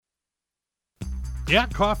Yeah,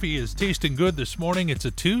 coffee is tasting good this morning. It's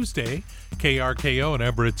a Tuesday. KRKO and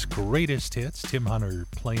Everett's greatest hits. Tim Hunter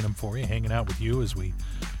playing them for you, hanging out with you as we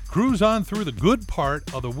cruise on through the good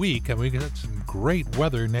part of the week. And we got some great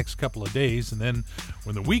weather next couple of days. And then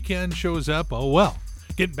when the weekend shows up, oh well,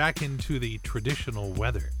 get back into the traditional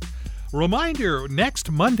weather. Reminder,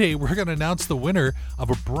 next Monday, we're going to announce the winner of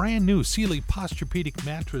a brand new Sealy Posturepedic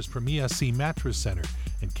mattress from ESC Mattress Center.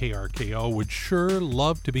 And KRKO would sure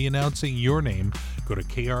love to be announcing your name. Go to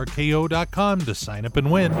krko.com to sign up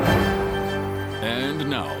and win. And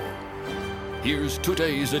now, here's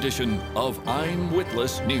today's edition of I'm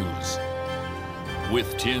Witless News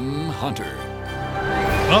with Tim Hunter.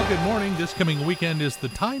 Well, good morning. This coming weekend is the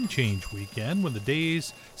time change weekend when the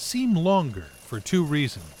days seem longer for two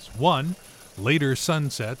reasons. One, later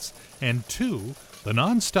sunsets, and two, the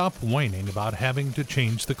nonstop whining about having to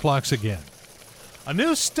change the clocks again. A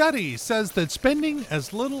new study says that spending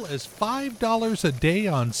as little as $5 a day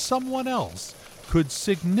on someone else could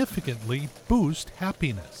significantly boost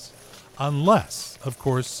happiness. Unless, of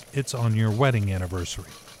course, it's on your wedding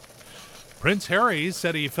anniversary. Prince Harry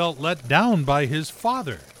said he felt let down by his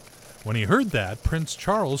father. When he heard that, Prince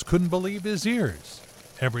Charles couldn't believe his ears.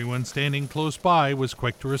 Everyone standing close by was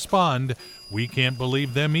quick to respond, "We can't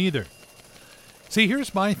believe them either." See,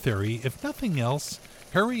 here's my theory. If nothing else,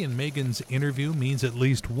 Harry and Meghan's interview means at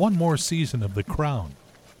least one more season of The Crown.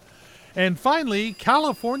 And finally,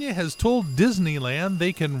 California has told Disneyland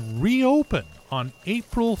they can reopen on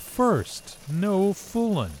April 1st. No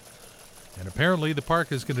foolin'. And apparently the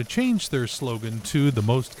park is going to change their slogan to the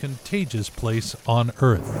most contagious place on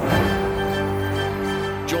earth.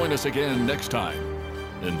 Join us again next time,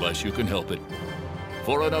 unless you can help it,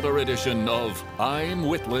 for another edition of I'm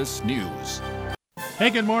Witless News. Hey,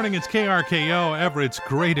 good morning. It's KRKO, Everett's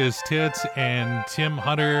greatest hits, and Tim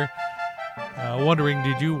Hunter. Wondering,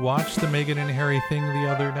 did you watch the Meghan and Harry thing the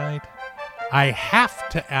other night? I have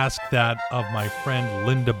to ask that of my friend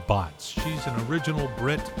Linda Botts. She's an original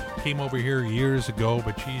Brit, came over here years ago,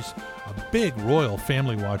 but she's a big royal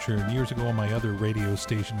family watcher. And years ago on my other radio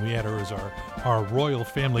station, we had her as our royal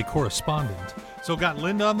family correspondent. So got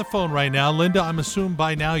Linda on the phone right now. Linda, I'm assuming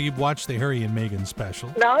by now you've watched the Harry and Meghan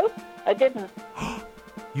special. No, I didn't.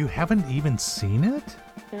 You haven't even seen it?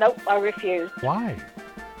 Nope, I refuse. Why?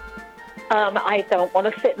 I don't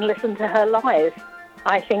want to sit and listen to her lies.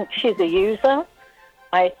 I think she's a user.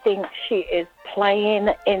 I think she is playing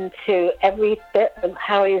into every bit of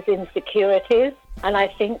Harry's insecurities. And I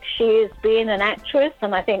think she is being an actress,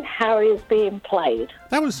 and I think Harry is being played.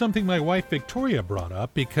 That was something my wife Victoria brought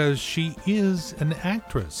up because she is an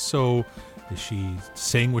actress. So is she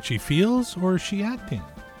saying what she feels, or is she acting?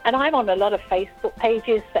 And I'm on a lot of Facebook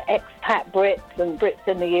pages for expat Brits and Brits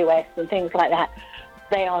in the US and things like that.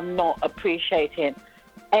 They are not appreciating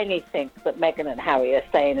anything that Meghan and Harry are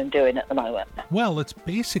saying and doing at the moment. Well, it's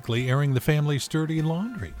basically airing the family's dirty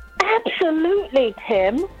laundry. Absolutely,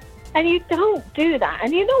 Tim. And you don't do that.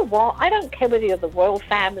 And you know what? I don't care whether you're the royal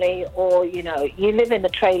family or, you live in the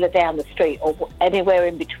trailer down the street or anywhere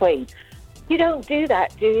in between. You don't do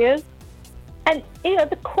that, do you? And,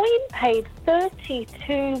 the Queen paid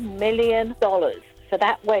 $32 million for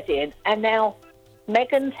that wedding. And now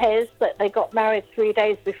Meghan says that they got married 3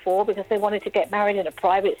 days before because they wanted to get married in a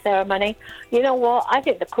private ceremony. You know what? I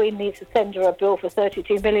think the Queen needs to send her a bill for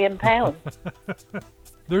 £32 million.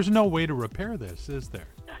 There's no way to repair this, is there?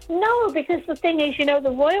 No, because the thing is,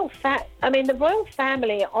 the royal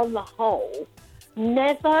family on the whole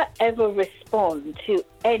never ever respond to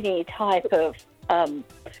any type of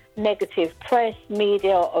negative press,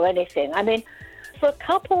 media, or anything. I mean, for a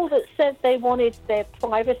couple that said they wanted their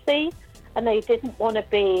privacy and they didn't want to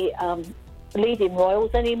be leading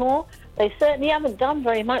royals anymore, they certainly haven't done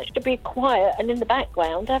very much to be quiet and in the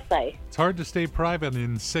background, have they? It's hard to stay private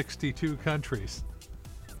in 62 countries.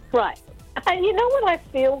 Right. And you know what I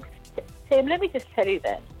feel, Tim? Let me just tell you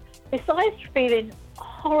this. Besides feeling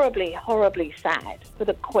horribly, horribly sad for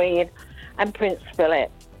the Queen and Prince Philip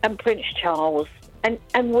and Prince Charles and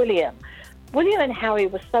William. William and Harry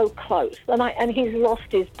were so close, and he's lost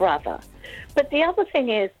his brother. But the other thing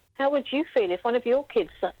is, how would you feel if one of your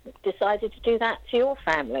kids decided to do that to your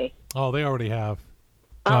family? Oh, they already have.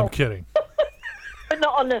 No, I'm kidding. But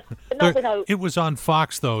not with It was on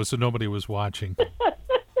Fox, though, so nobody was watching.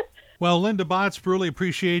 Well, Linda Botts, really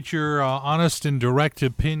appreciate your honest and direct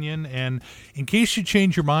opinion. And in case you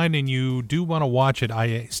change your mind and you do want to watch it,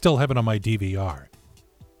 I still have it on my DVR.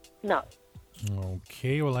 No.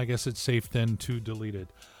 Okay, well, I guess it's safe then to delete it.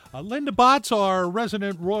 Linda Botts, our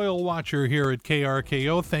resident royal watcher here at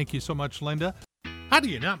KRKO. Thank you so much, Linda. How do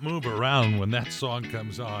you not move around when that song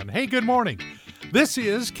comes on? Hey, good morning. This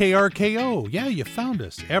is KRKO. Yeah, you found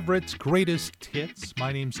us. Everett's Greatest Hits.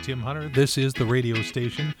 My name's Tim Hunter. This is the radio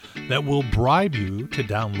station that will bribe you to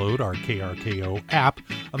download our KRKO app.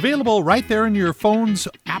 Available right there in your phone's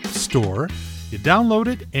app store. You download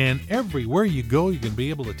it, and everywhere you go, you're going to be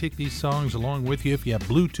able to take these songs along with you. If you have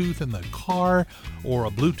Bluetooth in the car or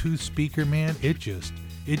a Bluetooth speaker, man, it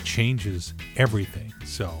changes everything.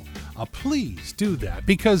 So please do that,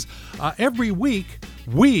 because every week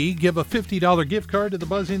we give a $50 gift card to the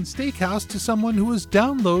Buzz Inn Steakhouse to someone who has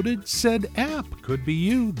downloaded said app. Could be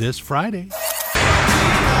you this Friday.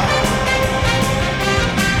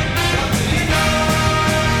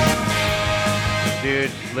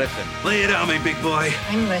 Dude, listen. Lay it on me, big boy.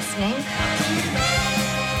 I'm listening.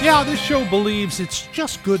 Yeah, this show believes it's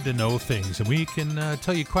just good to know things, and we can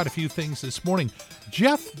tell you quite a few things this morning.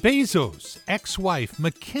 Jeff Bezos' ex-wife,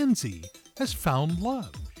 Mackenzie, has found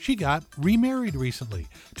love. She got remarried recently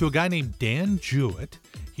to a guy named Dan Jewett.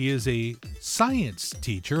 He is a science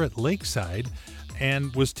teacher at Lakeside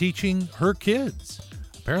and was teaching her kids.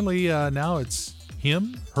 Apparently now it's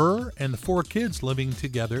him, her, and the 4 kids living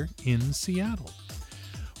together in Seattle.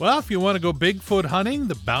 Well, if you want to go Bigfoot hunting,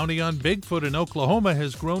 the bounty on Bigfoot in Oklahoma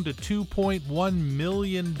has grown to $2.1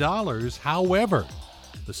 million. However,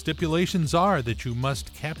 the stipulations are that you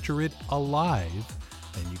must capture it alive,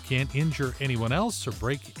 and you can't injure anyone else or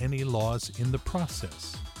break any laws in the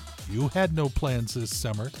process. You had no plans this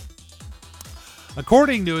summer.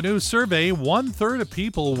 According to a new survey, 1/3 of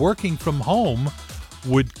people working from home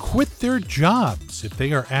would quit their jobs if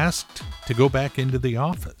they are asked to go back into the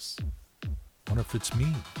office. Wonder if it's me.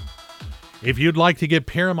 If you'd like to get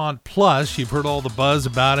Paramount Plus, you've heard all the buzz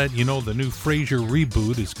about it. You know the new Frasier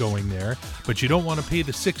reboot is going there, but you don't want to pay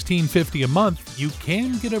the $16.50 a month. You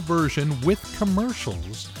can get a version with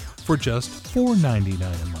commercials for just $4.99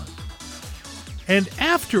 a month. And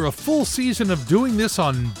after a full season of doing this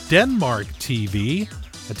on Denmark TV,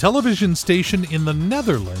 a television station in the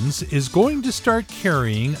Netherlands is going to start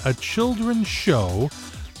carrying a children's show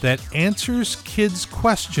that answers kids'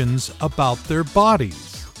 questions about their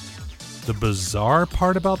bodies. The bizarre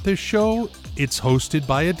part about this show, it's hosted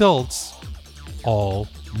by adults, all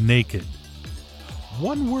naked.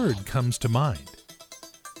 One word comes to mind.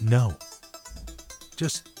 No.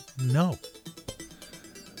 Just no.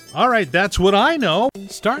 All right, that's what I know.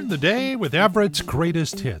 Starting the day with Everett's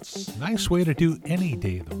Greatest Hits. Nice way to do any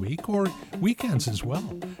day of the week, or weekends as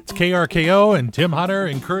well. It's KRKO and Tim Hunter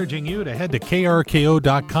encouraging you to head to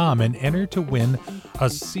krko.com and enter to win a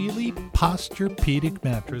Sealy Posturepedic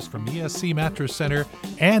mattress from ESC Mattress Center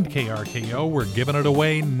and KRKO. We're giving it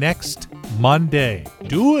away next Monday.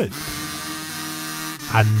 Do it!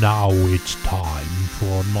 And now it's time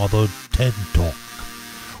for another TED Talk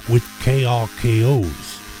with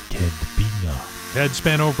KRKO's Ted Binger. Ted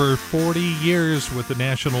spent over 40 years with the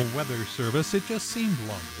National Weather Service. It just seemed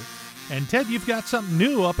longer. And Ted, you've got something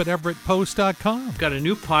new up at EverettPost.com. I've got a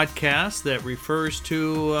new podcast that refers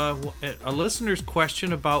to a listener's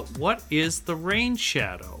question about what is the rain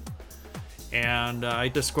shadow. And I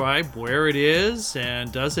describe where it is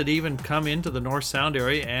and does it even come into the North Sound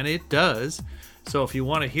area, and it does. So if you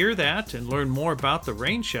want to hear that and learn more about the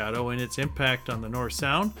rain shadow and its impact on the North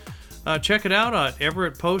Sound, check it out at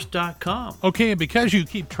EverettPost.com. Okay, and because you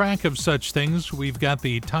keep track of such things, we've got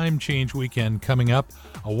the time change weekend coming up.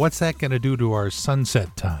 What's that going to do to our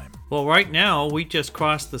sunset time? Well, right now, we just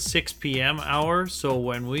crossed the 6 p.m. hour, so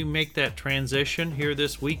when we make that transition here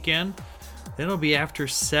this weekend, then it'll be after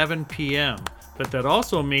 7 p.m. But that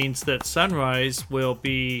also means that sunrise will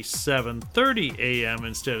be 7:30 a.m.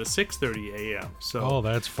 instead of 6:30 a.m. So, oh,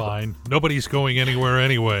 that's fine. Nobody's going anywhere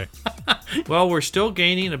anyway. Well, we're still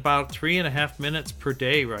gaining about 3.5 minutes per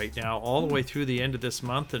day right now, all the way through the end of this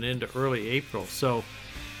month and into early April. So,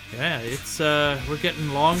 yeah, it's we're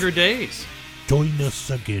getting longer days. Join us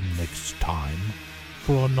again next time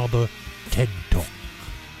for another TED Talk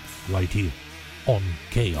right here on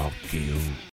KRKO.